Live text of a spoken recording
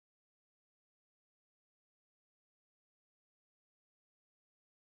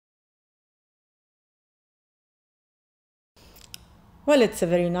Well, it's a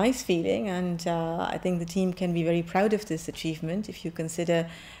very nice feeling, and I think the team can be very proud of this achievement if you consider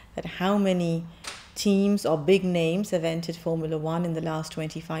that how many teams or big names have entered Formula One in the last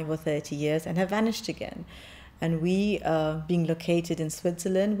 25 or 30 years and have vanished again. And we, being located in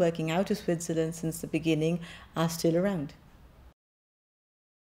Switzerland, working out of Switzerland since the beginning, are still around.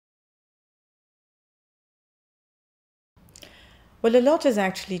 Well, a lot has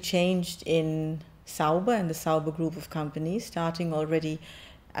actually changed in Sauber and the Sauber group of companies, starting already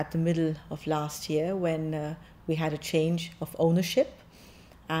at the middle of last year when we had a change of ownership.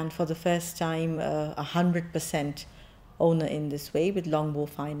 And for the first time, 100% owner in this way with Longbow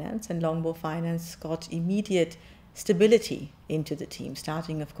Finance. And Longbow Finance got immediate stability into the team,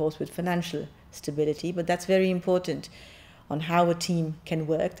 starting, of course, with financial stability. But that's very important on how a team can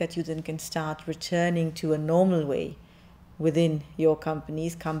work, that you then can start returning to a normal way within your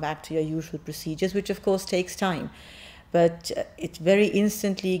companies, come back to your usual procedures, which of course takes time. But it very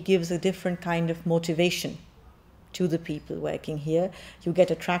instantly gives a different kind of motivation to the people working here. You get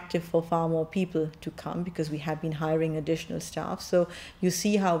attractive for far more people to come because we have been hiring additional staff. So you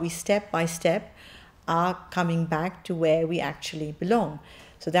see how we step by step are coming back to where we actually belong.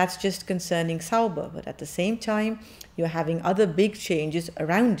 So that's just concerning Sauber. But at the same time, you're having other big changes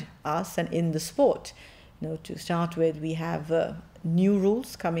around us and in the sport. To start with, we have new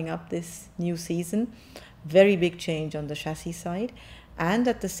rules coming up this new season, very big change on the chassis side, and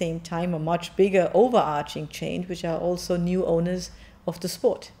at the same time a much bigger overarching change, which are also new owners of the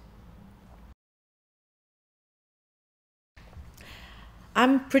sport.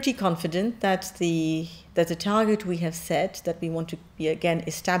 I'm pretty confident that the target we have set, that we want to be again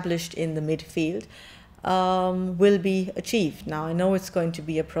established in the midfield, will be achieved. Now, I know it's going to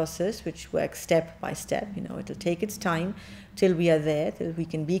be a process which works step by step. It'll take its time till we are there, till we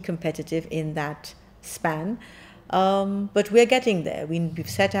can be competitive in that span. But we're getting there. We've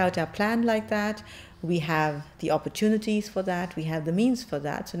set out our plan like that. We have the opportunities for that. We have the means for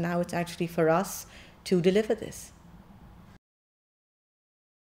that. So now it's actually for us to deliver this.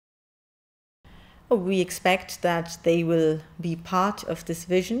 We expect that they will be part of this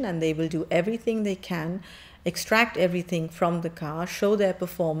vision and they will do everything they can, extract everything from the car, show their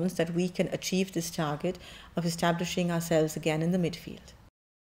performance that we can achieve this target of establishing ourselves again in the midfield.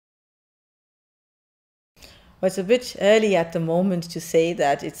 Well, it's a bit early at the moment to say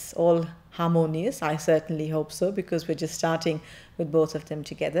that it's all harmonious. I certainly hope so, because we're just starting with both of them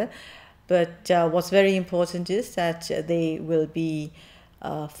together. But what's very important is that they will be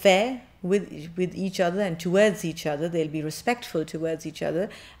fair with each other and towards each other. They'll be respectful towards each other,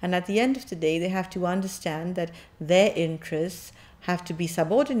 and at the end of the day they have to understand that their interests have to be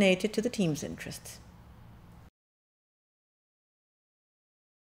subordinated to the team's interests.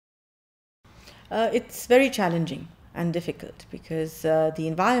 It's very challenging and difficult because the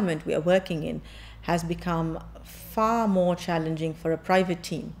environment we are working in has become far more challenging for a private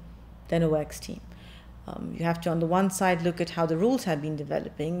team than a works team. You have to, on the one side, look at how the rules have been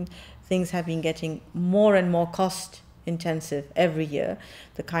developing. Things have been getting more and more cost intensive every year.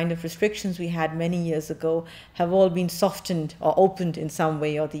 The kind of restrictions we had many years ago have all been softened or opened in some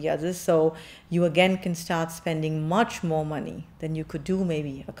way or the other. So you again can start spending much more money than you could do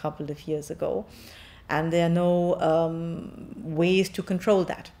maybe a couple of years ago. And there are no ways to control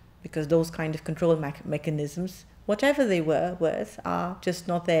that, because those kind of control mechanisms, whatever they were worth, are just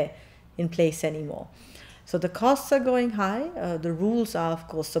not there in place anymore. So the costs are going high. The rules are, of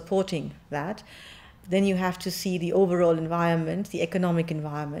course, supporting that. Then you have to see the overall environment, the economic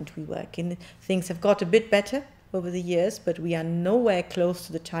environment we work in. Things have got a bit better over the years, but we are nowhere close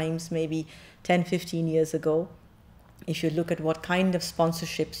to the times maybe 10, 15 years ago, if you look at what kind of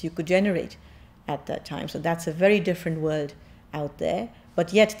sponsorships you could generate at that time. So that's a very different world out there,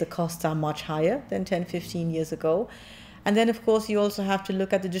 but yet the costs are much higher than 10, 15 years ago. And then, of course, you also have to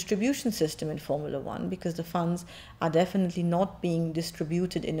look at the distribution system in Formula One, because the funds are definitely not being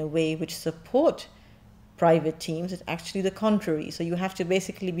distributed in a way which support private teams. It's actually the contrary. So you have to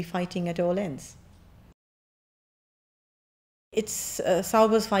basically be fighting at all ends. It's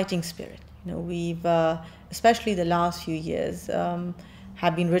Sauber's fighting spirit. We've, especially the last few years,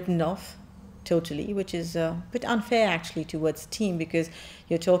 have been written off totally, which is a bit unfair actually towards the team, because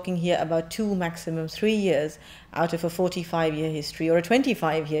you're talking here about 2, maximum 3 years out of a 45-year history, or a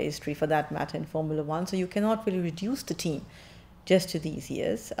 25-year history for that matter, in Formula One. So you cannot really reduce the team just to these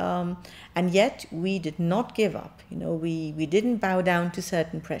years. And yet we did not give up. We didn't bow down to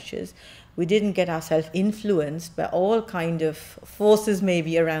certain pressures. We didn't get ourselves influenced by all kind of forces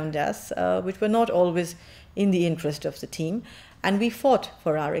maybe around us, which were not always in the interest of the team. And we fought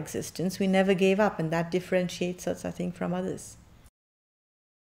for our existence. We never gave up, and that differentiates us, I think, from others.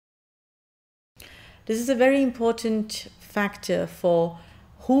 This is a very important factor for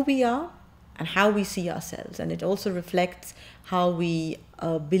who we are and how we see ourselves. And it also reflects how we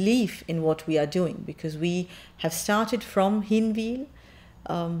believe in what we are doing, because we have started from Hinwil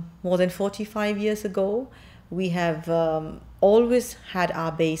more than 45 years ago. We have always had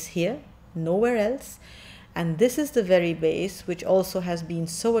our base here, nowhere else. And this is the very base which also has been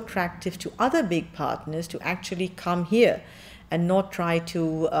so attractive to other big partners to actually come here and not try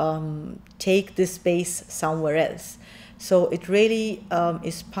to take this base somewhere else. So it really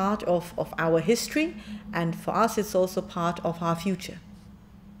is part of our history, and for us it's also part of our future.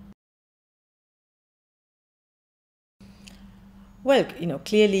 Well,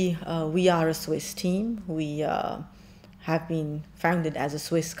 clearly we are a Swiss team. We have been founded as a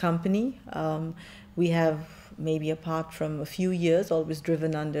Swiss company. We have, maybe apart from a few years, always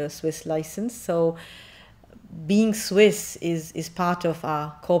driven under a Swiss license. So being Swiss is part of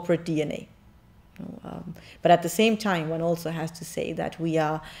our corporate DNA. But at the same time, one also has to say that we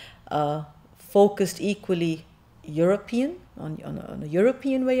are focused equally European, on a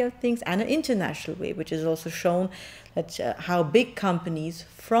European way of things, and an international way, which is also shown that how big companies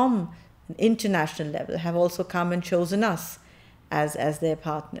from an international level have also come and chosen us as their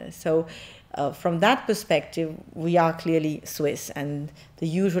partners. So from that perspective, we are clearly Swiss, and the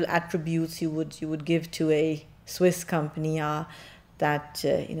usual attributes you would give to a Swiss company are that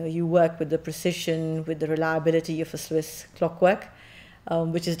you work with the precision, with the reliability of a Swiss clockwork,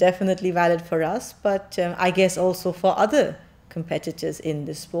 which is definitely valid for us, but I guess also for other competitors in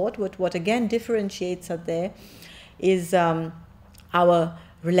the sport. What again differentiates us there is our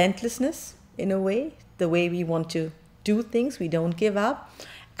relentlessness, in a way, the way we want to do things, we don't give up.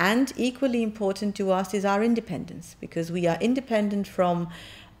 And equally important to us is our independence, because we are independent from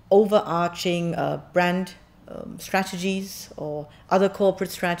overarching brand strategies or other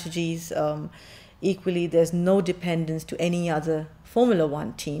corporate strategies. Equally, there's no dependence to any other Formula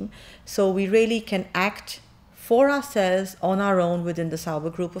One team. So we really can act for ourselves on our own within the Sauber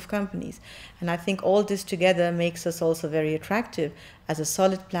group of companies. And I think all this together makes us also very attractive as a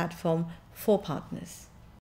solid platform for partners.